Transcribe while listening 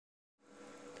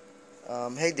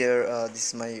Hey there, this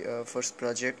is my first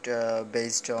project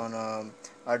based on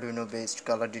Arduino based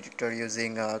color detector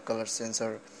using color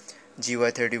sensor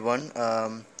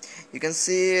GY-31. You can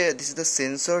see this is the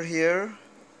sensor here,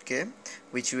 okay,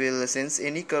 which will sense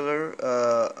any color,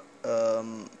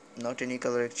 not any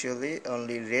color actually,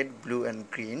 only red, blue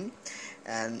and green.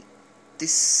 And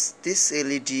this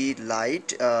LED light,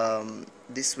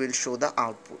 this will show the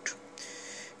output.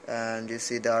 And you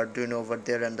see the Arduino over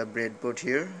there and the breadboard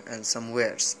here and some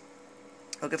wires.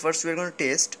 Okay, first we're going to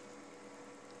test.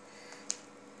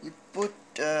 You put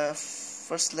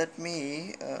first let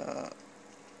me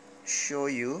show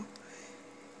you.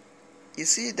 You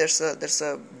see there's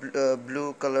a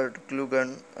blue colored glue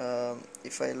gun.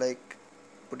 If I like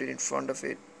put it in front of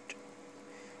it,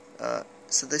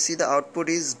 so they see the output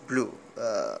is blue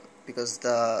because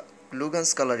the glue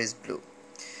gun's color is blue.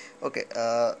 Okay,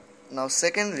 now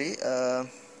secondly,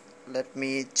 let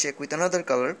me check with another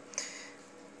color.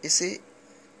 You see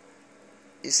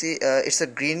it's a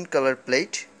green color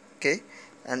plate, okay,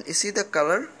 and you see the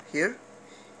color here,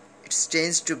 it's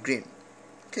changed to green.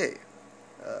 Okay,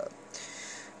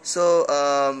 so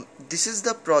this is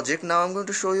the project. Now I'm going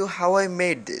to show you how I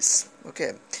made this.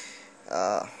 Okay,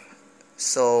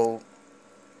 so